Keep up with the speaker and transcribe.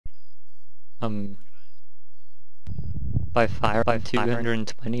by fire by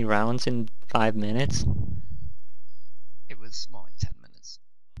 220 rounds in 5 minutes? It was more like 10 minutes.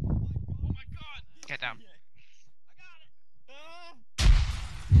 Oh my god! Get down.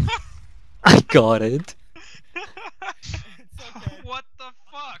 I got it! I got it. It's okay. What the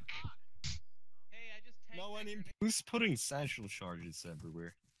fuck? Hey, I just tanked No one that in. grenade. Who's putting satchel charges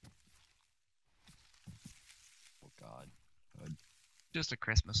everywhere? Oh god. Just a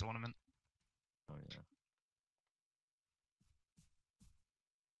Christmas ornament. Oh yeah.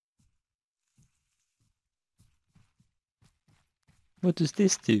 What does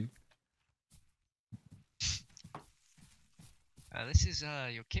this do? This is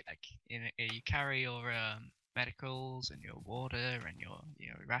your kit bag. You carry your medicals and your water and your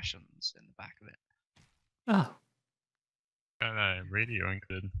rations in the back of it. Oh, Radio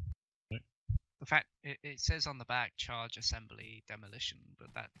included. The fact it says on the back charge assembly demolition, but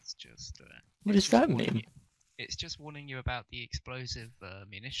that's just. what it's does just that warning mean? It's just warning you about the explosive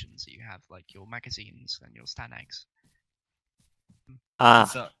munitions that you have, like your magazines and your Stanags. Ah,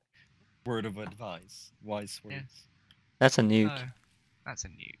 It's a word of advice. Wise words. Yeah. that's a nuke. Oh, that's a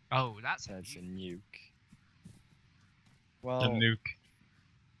nuke. Oh, that's a That's a nuke. nuke. Well, A nuke.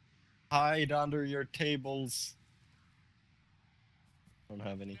 hide under your tables. Don't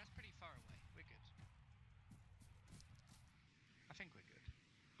have any. That's pretty far away. We're good. I think we're good.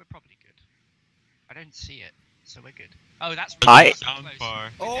 We're probably good. I don't see it, so we're good. Oh, that's I- Sound close. far.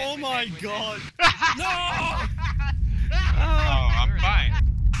 We're dead, Oh we're my dead, we're god! dead. No! Oh, I'm fine.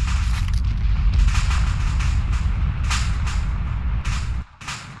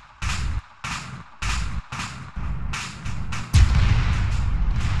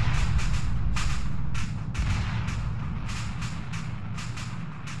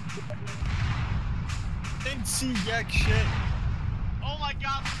 Didn't see yak shit. Oh my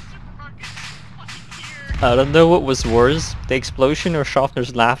god, the supermarket is fucking here! I don't know what was worse, the explosion or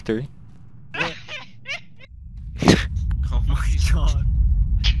Schaffner's laughter. Oh my god.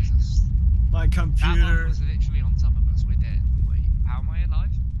 Jesus. My That one computer. was literally on top of us. We're dead. Wait, how am I alive?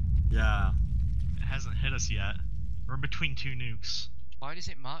 Yeah. It hasn't hit us yet. We're between two nukes. Why does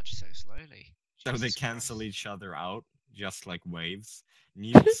it march so slowly? So they Jesus cancel Christ. each other out, just like waves.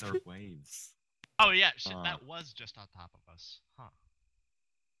 Nukes are waves. Oh yeah, shit, Ah. that was just on top of us. Huh.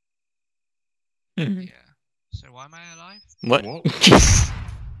 Hmm. Yeah. So why am I alive? What? Whoa.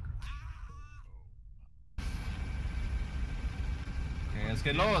 Okay, jetzt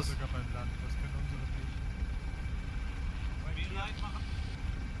geht los.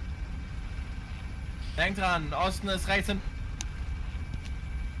 Denkt dran, Osten ist rechts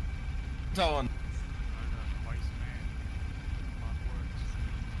hinter uns.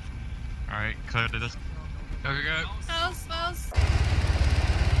 Alright, clear to this. Go, go, go. Raus, raus.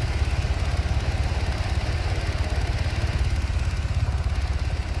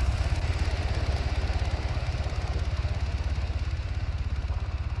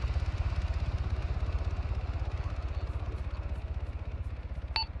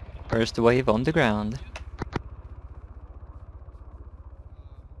 First wave on the ground.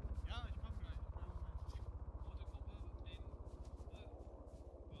 Ja, ich komm gleich.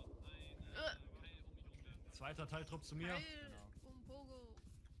 Zweiter Teiltrupp zu mir. Pogo.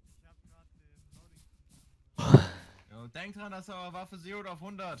 Ich hab grad den Loading. Jo, denkt dran, dass eure Waffe zeroed auf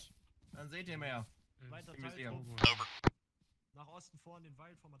 100. Dann seht ihr mehr. Zweiter Müsst ihr. Teiltrupp. Nach Osten vor in den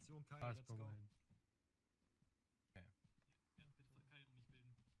Wald, Formation Kai, let's go.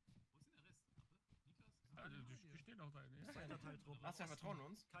 Die stehen auch da. Zweiter Teiltrupp. Was, wir vertrauen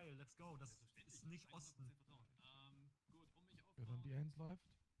uns? Kai, let's go. Das ist nicht Osten. Wer dann die Eins läuft?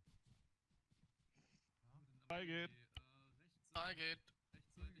 Kai geht. Kai geht.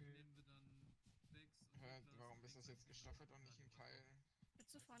 Warum ist das jetzt gestaffelt und nicht ein Keil?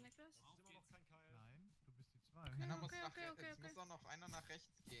 Willst du fahren, Niklas? Ist immer noch kein Kai. Nein, du bist die 2. Einer muss okay, nach okay, okay, es okay. muss auch noch einer nach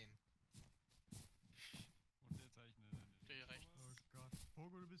rechts gehen. Und der zeichnet. Geh rechts. Oh Gott.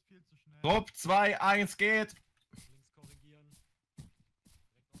 Pogo, du bist viel zu schnell. Trupp 2, 1 geht. Links korrigieren.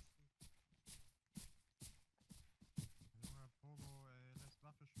 Direkt Osten. Junge, Pogo, ey, lässt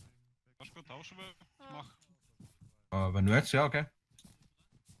Waffe schwingen. Was gut tauschen wir? Oh. Wenn du jetzt, ja, okay.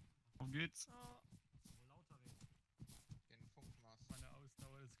 Worum geht's? Oh. Wohl lauter reden. Den Funkmast. Meine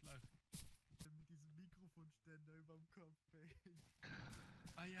Ausdauer ist gleich. Mit diesem Mikrofonständer überm Kopf, ey.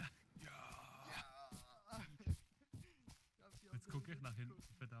 Ah ja. Ja. Jetzt guck ich nach hinten,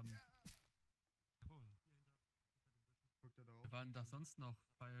 verdammt. Cool. Guckt er da Wer hoch? war denn da sonst noch?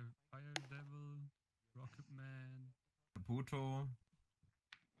 Fire Devil, Rocketman, Puto.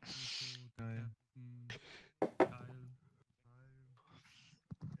 Pluto, Geil. Captain, Kyle.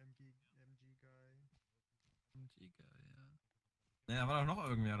 MG Digga, ja. Ne, da war doch noch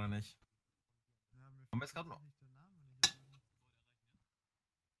irgendwer, oder nicht? Ja, mir Haben wir jetzt fällt grad noch- nicht der Name nicht ein.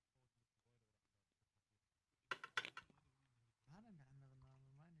 War denn der andere Name?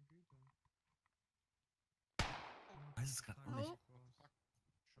 Meine Güte. Weiß es gerade Oh. nicht.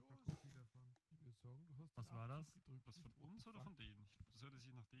 Was war das? Was von uns oder von denen? Das hörte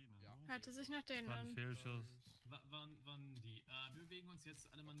sich nach denen. Ja. Ne? Hörte sich nach denen War ein an. Fehlschuss. Wann die? Wir bewegen uns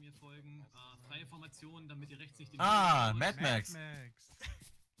jetzt, alle Mann mir folgen. Freie Formation, damit ihr rechts nicht den Ah, Rügel Mad Max.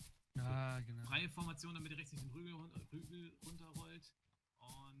 Ja, genau. Freie Formation, damit ihr rechts nicht den Rügel runterrollt.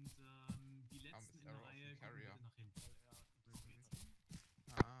 Und die letzten in der Arrow of the Reihe kommen Carrier. bitte nach hinten.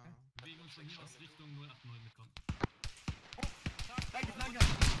 Ah. Bewegen uns von hier aus Richtung 080 mitkommen. Danke, danke.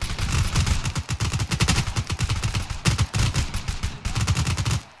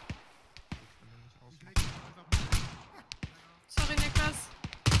 Sorry, Niklas.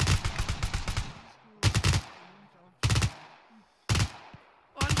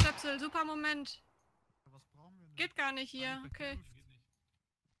 Ohrenstöpsel, super Moment. Was brauchen wir denn? Geht gar nicht hier. Okay. Geht nicht.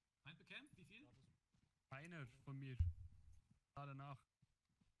 Feind bekämpft, wie viel? Einer von mir. Da danach.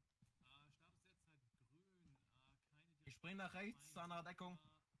 Stabsderzeit grün. Keine Ich spring nach rechts, zu anderer Deckung.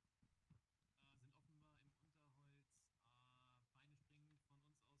 sind offenbar im Unterholz. Feinde springen von uns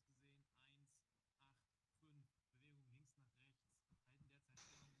aus gesehen. 1, 8, 5. Bewegung links nach rechts. Halten derzeit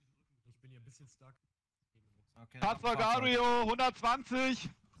Stellung mit dem Rücken. Ich bin hier ein bisschen stuck. Okay, Fahrzeug Ario 120.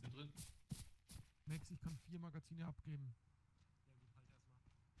 Sind drin. Max, ich kann 4 Magazine abgeben.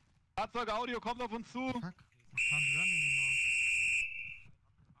 Fahrzeug Audio kommt auf uns zu. Fuck, ich kann die Running nicht mehr.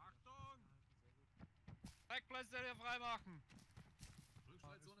 Achtung! Backplatz freimachen!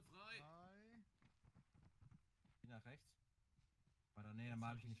 Rückfallzone frei. nach rechts. Bei der Nähe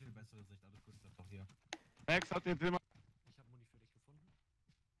habe ich nicht viel bessere Sicht. Alles gut, bleib doch hier. Max hat jetzt immer. Ich habe Muni für dich gefunden.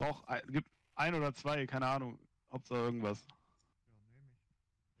 Doch, gibt ein oder zwei, keine Ahnung. Hauptsache irgendwas. Ja, nehme ich.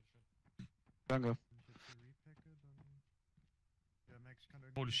 Bitteschön. Danke. Wenn ich jetzt hier repacke, dann... Ja, Max, ich kann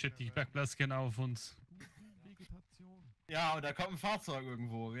irgendwie... Holy nicht shit, die mehr Backblast genau auf uns. Vegetation. Ja, und da kommt ein Fahrzeug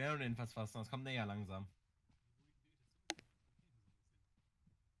irgendwo. Wir werden jedenfalls fast. Das kommt näher langsam.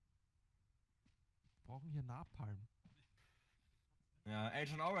 Wir brauchen hier Napalm. Ja,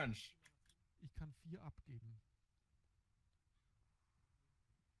 Agent Orange. Ich kann 4 abgeben.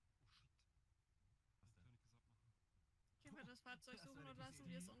 Können wir das Fahrzeug suchen oder lassen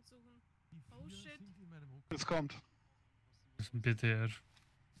wir es uns suchen? Die Oh, 4 shit. sind in meinem Rucksack. Es kommt. Das ist ein BTR.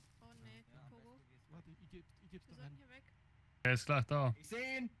 Oh ne, Pogo. Warte, ich geb's Wir da sollten rein. hier weg. Er ist gleich da. Ich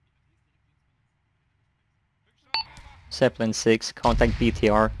sehe ihn. Zeppelin 6, contact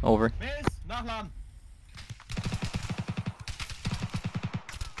BTR, over. Miss, nachladen.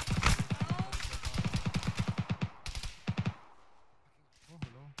 Oh,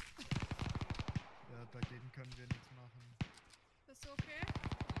 hallo. Ja, dagegen können wir nichts machen. Bist du okay?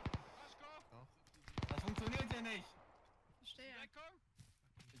 Doch. Das funktioniert hier nicht. Verstehe.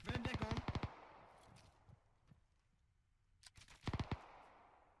 Ich bin in Deckung.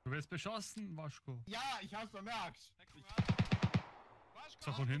 Du wirst beschossen, Waschko. Ja, ich hab's bemerkt. Ist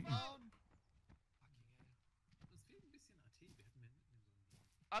doch von hinten. Das fehlt ein bisschen AT. Wir hätten mehr mitnehmen sollen.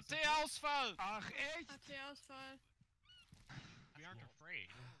 AT-Ausfall! Ach echt? AT-Ausfall. We aren't afraid.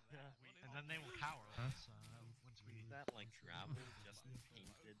 And then they will cower us once we... That like gravel just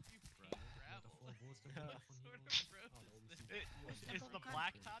painted Gravel? Is the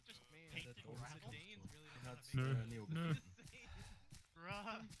blacktop just painted gravel? Nö, nö.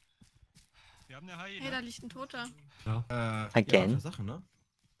 Bruh. Wir haben eine Haie. Hey, da liegt ein Toter. Again? Ja, Sache, ne?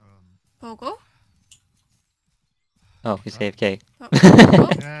 Pogo? Oh, he's AFK. Pogo?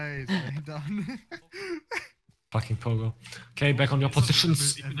 Hey, stay down. Fucking Pogo. Okay, back on your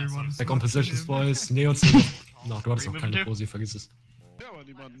positions. Everyone Back on is positions, him. boys. Neo zu. No, du hattest noch keine Posi, vergiss es. Ja, aber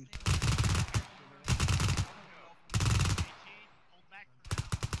niemanden.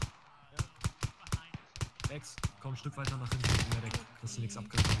 Lex, komm ein Stück weiter nach hinten. Medic, kriegst du nichts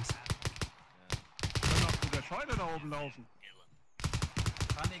abgegeben. Dann noch mit der Scheune da oben laufen.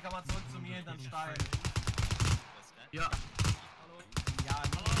 Randy, komm mal zurück zu mir hinterm Stein. Ja. Ja,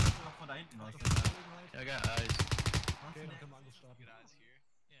 nur noch von da hinten aus. Yeah, guys. Okay, dann können wir alles starten.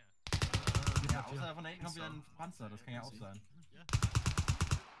 Ja, außer von da hinten kommt wieder ein Panzer. Das kann ja auch sein.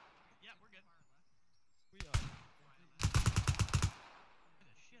 Yeah, we're good.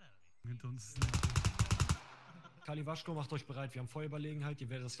 Hinter uns ist Kali Waschko, macht euch bereit. Wir haben Feuerüberlegenheit. Ihr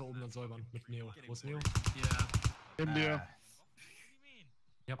werdet das da oben dann säubern mit Neo. Wo ist Neo? in dir.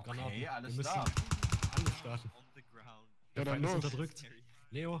 Ihr habt Granaten. Okay, alles Wir müssen klar. Angriff starten. On the ground. Ja, Der dann Feind ist los. unterdrückt.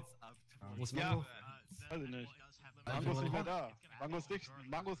 Leo, wo ist Ja. Mango? Weiß ich nicht. Mango ist nicht mehr da. Mango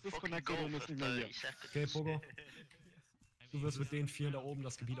ist disconnected und ist nicht mehr hier. Okay, Pogo. Du wirst mit den vier da oben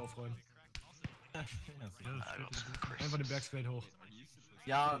das Gebiet aufräumen. Einfach den Berg straight hoch.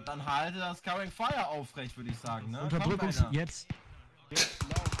 Ja, dann halte das Carrying Fire aufrecht, würde ich sagen, ne? Unterdrückungs... Jetzt. Wir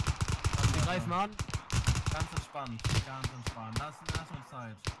greifen an. Ganz entspannt, ganz entspannt. Lass uns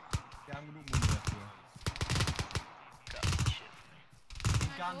Zeit. Wir haben genug Mund dafür.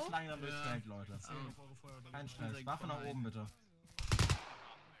 Ganz lange damit schnell, Leute. Kein Stress. Waffe nach oben, bitte.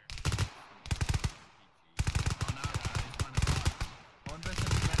 Und ein bisschen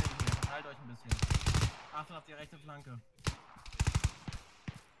Planning hier. Verteilt euch ein bisschen. Achtung auf die rechte Flanke.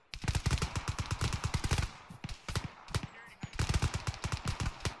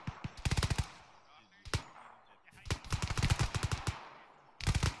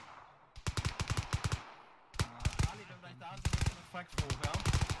 Ali, wenn wir gleich da sind, ist eine Fracks hoch, ja?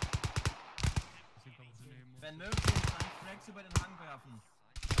 Wenn möglich, einen Flex über den Hang werfen.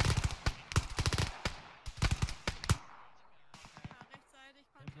 Ja, rechtzeitig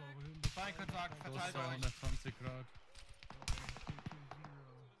Kontakt. Feinkontakt, verteilt euch. 120 Grad.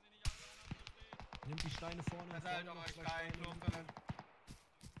 Nehmt die Steine vorne. Verteilt vorne noch euch zwei gleich. Steine.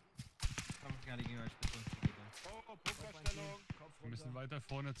 Komm, gar nicht gegen euch, bitte. Oh, Bunkerstellung. Kopf Wir müssen runter. weiter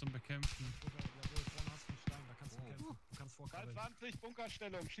vorne zum Bekämpfen. Jawohl, vorne hast du einen Stein, da kannst du kämpfen. Du kannst vorkrabbeln. 220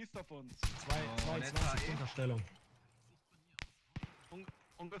 Bunkerstellung, schießt auf uns. 220 Unterstellung.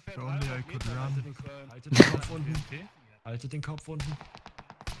 Ungefähr Only 300 I could Meter. run. Haltet den Kopf unten. Haltet den Kopf unten.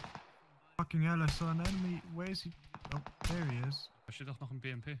 Fucking hell, I saw an enemy. Where is he? Oh, there he is. Da steht auch noch ein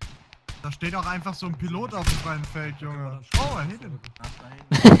BMP. Da steht auch einfach so ein Pilot auf dem freien Feld, Junge. Oh, I hit him. Ach, da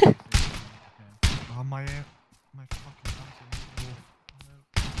hinten. Oh, my fucking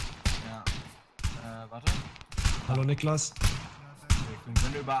Ja. Warte. Hallo Niklas.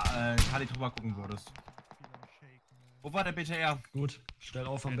 Wenn du über Kali drüber gucken würdest. Wo war der BTR? Gut, stell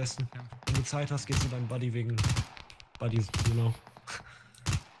auf am besten. Wenn du Zeit hast, gehst du deinen Buddy wegen... Buddy, genau.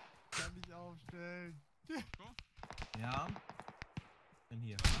 Kann mich aufstellen. Ja. Bin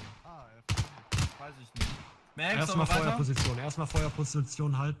hier. Ah, Weiß ich nicht. Max, Erstmal weiter? Feuerposition. Erstmal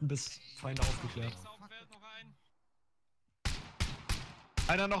Feuerposition halten, bis Feinde aufgeklärt.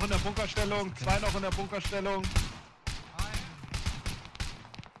 Einer noch in der Bunkerstellung, zwei noch in der Bunkerstellung.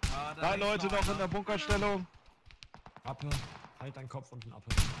 Ah, da Drei links Leute noch in der Bunkerstellung. Appe, halt deinen Kopf unten Appe.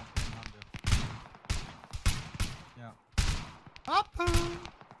 Den haben wir. Ja. Appe!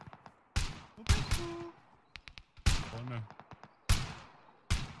 Wo bist du? Vorne.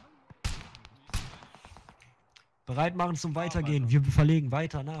 Bereit machen zum Weitergehen. Wir verlegen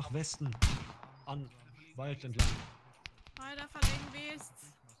weiter nach Westen. An Wald entlang. Weiter verlegen West.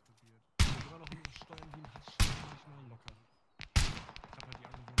 Immer noch steuern wie ein Hasch. Manchmal locker. Ich hab halt die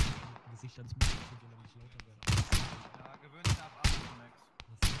Angewohnheit, mit dem Gesicht ans Mikro zu gehen, damit ich lauter werde. Ja, gewöhn dich ab an, Max.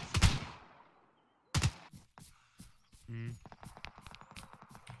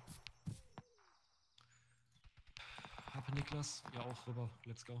 Appe Niklas, ihr auch rüber.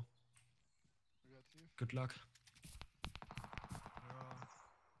 Let's go. Good luck.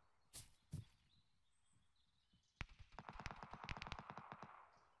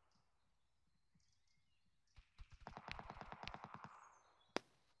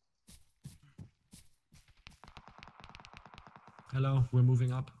 Hello, we're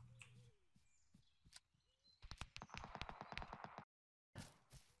moving up.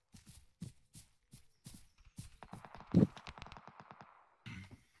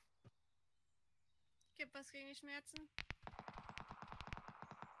 Gib was gegen die Schmerzen.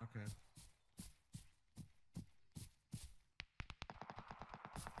 Okay.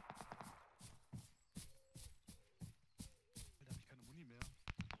 Da hab ich keine Muni mehr.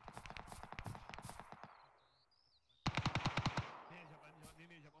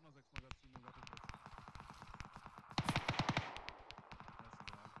 Nee, ich hab auch noch 6 Magazine. Warte kurz.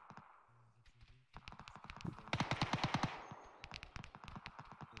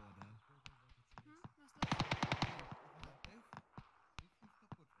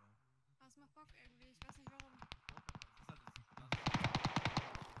 Was macht Bock irgendwie? Ich weiß nicht warum.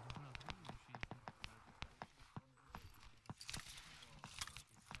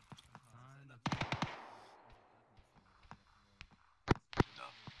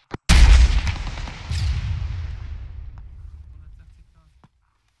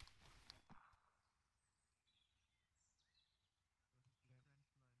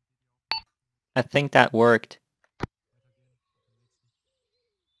 I think that worked.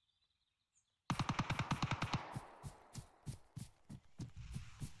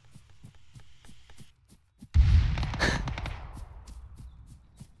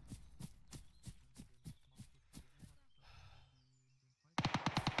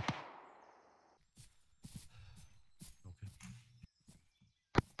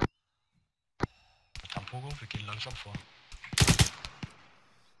 Logo, wir gehen langsam vor.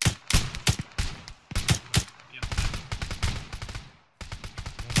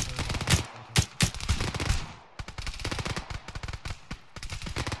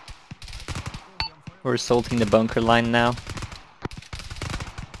 We're assaulting the bunker line now.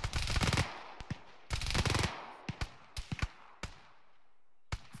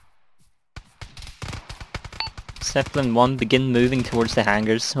 Zeppelin 1, begin moving towards the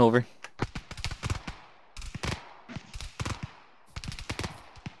hangars, over.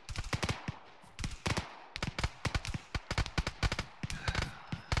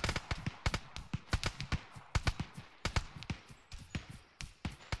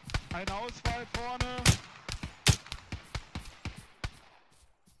 Ein Ausfall vorne.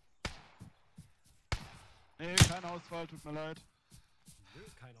 Nee, kein Ausfall, tut mir leid. Nö,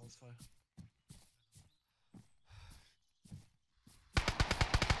 kein Ausfall.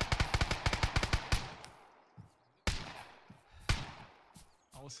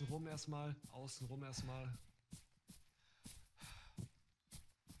 Außenrum erstmal, außenrum erstmal.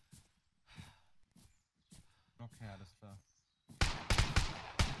 Okay, alles klar.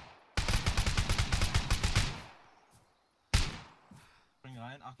 Spring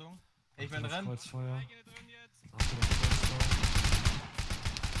rein, Achtung. Ich bin drin. Kreuzfeuer.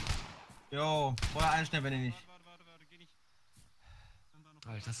 Jo, vorher einstellen, wenn ihr nicht.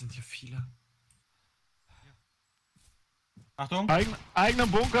 Alter, das sind hier viele. Achtung. Eigener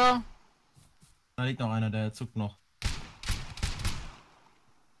Bunker. Da liegt noch einer, der zuckt noch.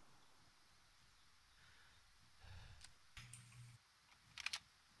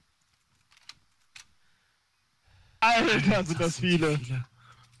 Alter, sind das viele.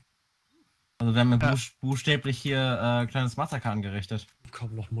 Also wir haben buchstäblich hier kleines Massaker angerichtet.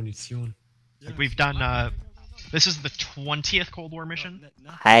 Kaum noch Munition. We've done, this is the 20th Cold War mission.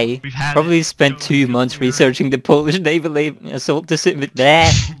 I We've had probably spent 2 months researching the Polish naval assault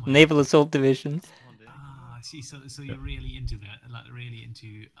naval assault division. Ah, I see. So you're really into that, like really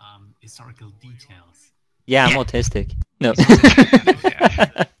into historical details. Yeah, I'm autistic. No.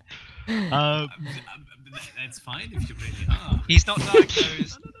 That's fine if you really are. He's not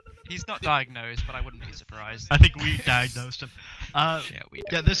diagnosed. He's not diagnosed, but I wouldn't be surprised. I think we diagnosed him.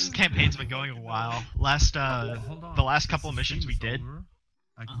 Yeah, this campaign's been going a while. The last couple of missions we did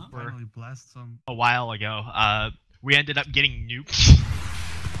I can finally blast some. a while ago. We ended up getting nuked.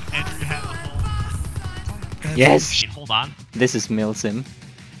 And we had a whole... Yes! Hold on. This is MilSim.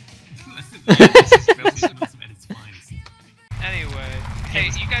 Anyway, hey,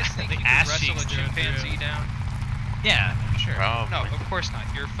 you guys think you can wrestle a chimpanzee down? Yeah, Sure. probably. No, of course not.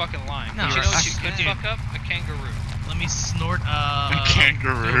 You're fucking lying. No, But you know what you I- could dude. fuck up? A kangaroo. Let me snort A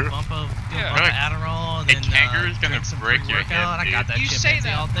kangaroo? do a bump of Yeah. Adderall and A then kangaroo's gonna drink some break your pre-workout. hip, I got dude. that You shit say fancy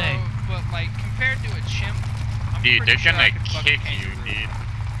that, all day. bro, but like compared to a chimp, I'm Dude, pretty they're sure gonna I could fuck a kick you, kangaroo. dude.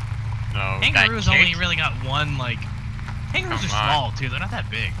 No, Kangaroos that only kick, really got one like. Kangaroos are Come on. small too. They're not that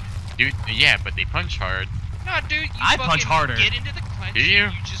big. dude. Yeah, but they punch hard. No, dude, you I fucking punch harder. get into the clinch. Do you?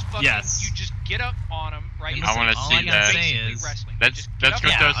 You just fucking, Yes. you just get up on them, right? Listen, It's I wanna all see I gotta that. say basically is wrestling. You That's just that's get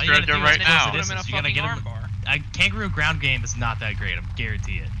what up Yeah, those all you gotta guys are do right is now. put them in a You gotta fucking get 'em- armbar. A kangaroo ground game is not that great. I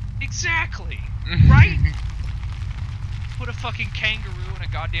guarantee it. Exactly. Right? Put a fucking kangaroo in a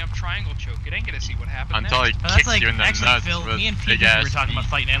goddamn triangle choke. It ain't gonna see what happens Until he next. That's kicks like you in the actually, nuts Phil. with Me and big Pete ass were talking about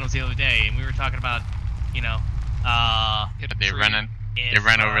feet. fighting animals the other day, and we were talking about, you know, Hit a They tree. ran if, They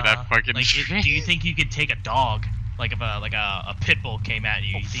ran over that fucking like, tree. do you think you could take a dog, like if a pit bull came at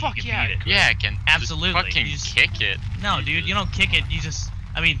you? Oh, You think fuck you could yeah, beat it? Yeah, I can Absolutely, just fucking you just- kick it. No, dude, you don't kick it. You just,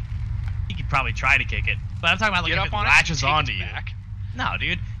 I mean, you could probably try to kick it, but I'm talking about like Get if up it on latches it, take onto its you. back. No,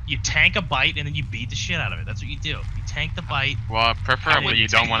 dude, you tank a bite and then you beat the shit out of it. That's what you do. You tank the bite. Well, preferably you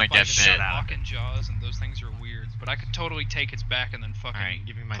don't want to get shit bit. out. Locking jaws and those things are weird, but I could totally take its back and then fucking Alright,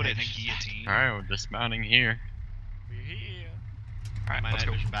 give me my put it in a night vision. guillotine. Alright, we're dismounting here. We're here. Alright, My let's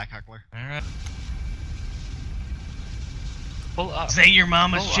night go. vision back, Huckler. Alright. Pull up. Say your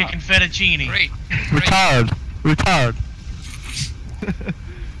mama's Pull chicken up. fettuccine. Great. Retard. Retard.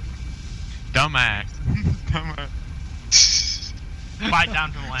 Dumbass. Dumbass. Bite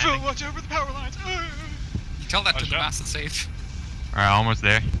down to the Phil, landing. watch over the power lines. You tell that to the master safe. Alright, almost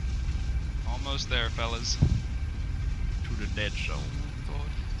there. Almost there, fellas. To the dead zone.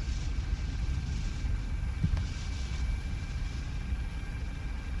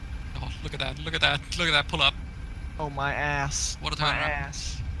 Oh, look at that, look at that, look at that pull up. Oh, my ass. What a My turnaround.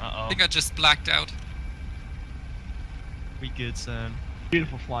 ass. I Uh-oh. think I just blacked out. We good, son.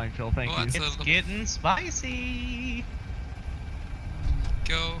 Beautiful flying, Phil. Thank Oh, you. that's It's a- getting spicy.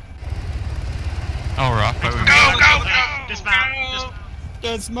 Go. Oh, we're off. Go, go, go! Dismount.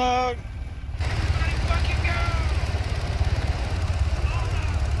 Get smoked. Fucking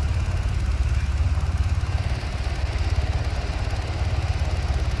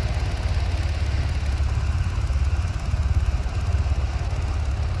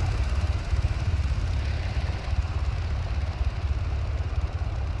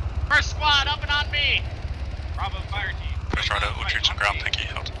me! Bravo fire team. Let's try to all troops on ground, thank you.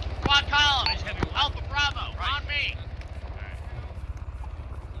 Held. Squad column! Alpha Bravo, on me!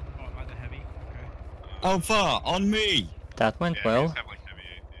 Alpha, on me! That went well.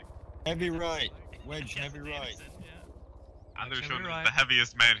 Heavy right. Wedge, heavy right. And they're showing the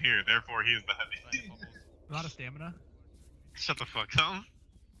heaviest man here, therefore he is the heaviest. A lot of stamina. Shut the fuck up.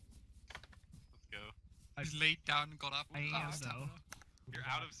 Let's go. I just laid down and got up. I am though. You're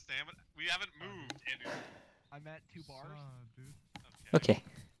out of stamina? We haven't moved, Andrew. I'm at 2 bars. Okay.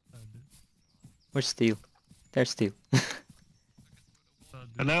 We're steel. They're steel.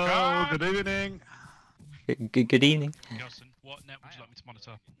 Hello, good evening. Good evening. Nelson, what net would you like me to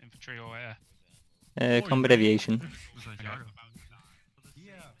monitor? Infantry or air? Combat aviation.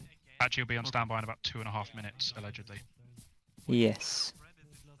 Actually, you'll be on standby in about 2.5 minutes, allegedly. Yes.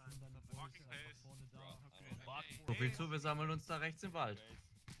 So viel zu, wir sammeln uns da rechts im Wald.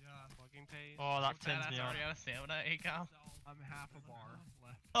 Oh, that turns me on. Already out of stamina, Acom. I'm half a bar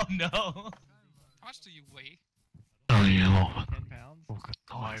left. Oh no! How much do you weigh? 10 pounds.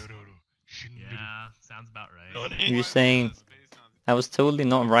 Yeah, sounds about right. You're saying I was totally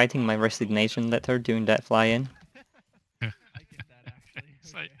not writing my resignation letter during that fly-in?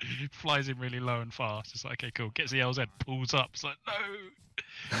 It's like, flies in really low and fast. It's like, okay, cool. Gets the LZ, pulls up. It's like,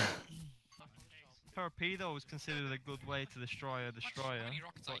 no! Torpedo is considered a good way to destroy a destroyer.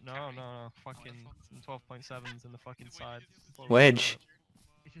 But no. Fucking 12.7s in the fucking side. Wedge.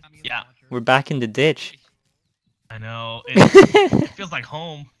 Yeah. We're back in the ditch. I know. It feels like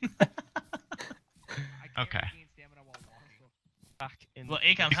home. Okay. Well,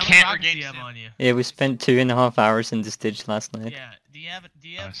 Acom, how can't many rockets do regain you have on you? Yeah, we spent 2.5 hours in this ditch last night. Yeah. Do you have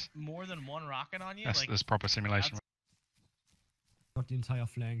Nice. more than one rocket on you? That's, there's proper simulation. Got the entire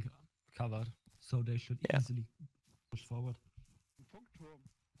flank covered, so they should easily push forward.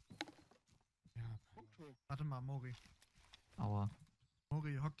 Warte mal, Mori. Aua.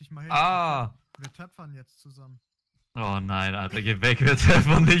 Mori, hock dich mal hin. Ah! Wir töpfern jetzt zusammen. Oh nein, Alter, geh weg, wir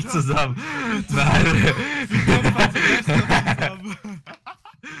treffen nicht zusammen. Nein.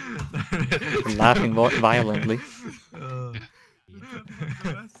 Laughing violently.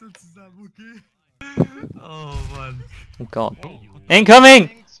 Oh Mann. Oh god.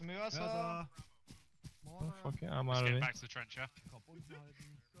 Incoming! Oh, fucking, I'm Let's out of get it. back to the trench, yeah?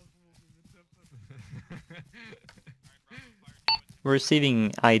 We're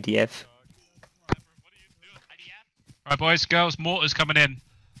receiving IDF. Alright, boys, girls, mortars coming in.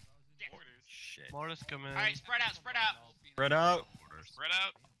 Mortars coming in. Alright, spread out, spread out. Spread out. Spread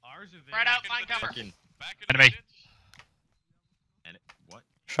out. Spread out, find cover. Fucking. Enemy. What?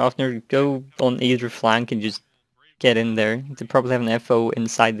 Schaffner, go on either flank and just get in there. They probably have an FO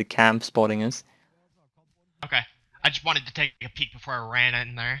inside the camp spotting us. Okay. I just wanted to take a peek before I ran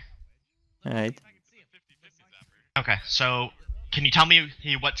in there. Alright. Okay, so can you tell me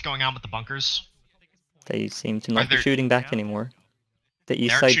what's going on with the bunkers? They seem to not be there- shooting back anymore. The east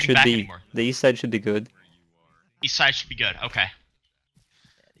They aren't side shooting should back be anymore. the east side should be good. East side should be good. Okay.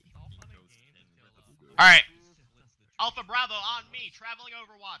 All right. Alpha Bravo on me, traveling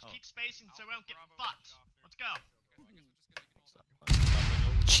Overwatch. Keep spacing so we don't get fucked. Let's go.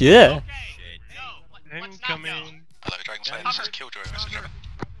 Yeah. Okay. Go. Let's not go. Hello, Dragonfly, this is Killjoy, message over.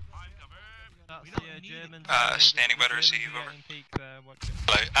 Germans. Standing by to receive, over.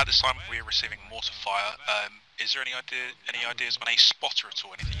 Hello, at this time we are receiving mortar fire. Is there any ideas on a spotter at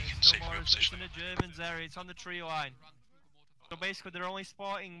all? Anything you can see from your position? It's in the Germans area, it's on the tree line. So basically they're only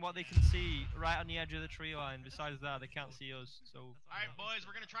spotting what they can see right on the edge of the tree line. Besides that, they can't see us, so... Alright boys,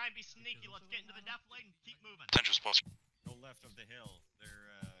 we're gonna try and be sneaky. Let's get into the death lane and keep moving. Potential spots. Go left of the hill.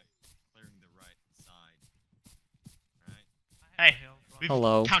 They're clearing the right side. Right? Hey, we've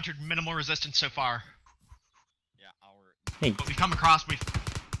Hello. countered minimal resistance so far. Yeah, our... Hey. But we've come across, we've...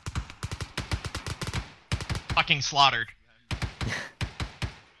 fucking slaughtered.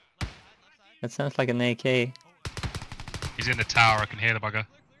 That sounds like an AK. He's in the tower, I can hear the bugger.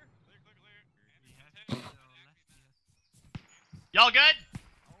 Y'all good?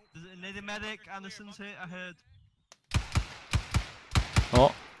 There's a medic, Anderson's hit, I heard.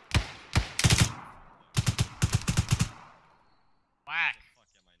 Oh. Whack.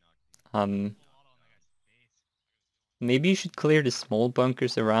 Maybe you should clear the small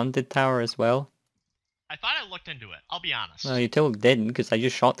bunkers around the tower as well. I thought I looked into it, I'll be honest. No, you totally didn't, because I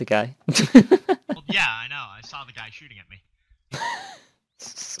just shot the guy. Well, yeah, I know. I saw the guy shooting at me.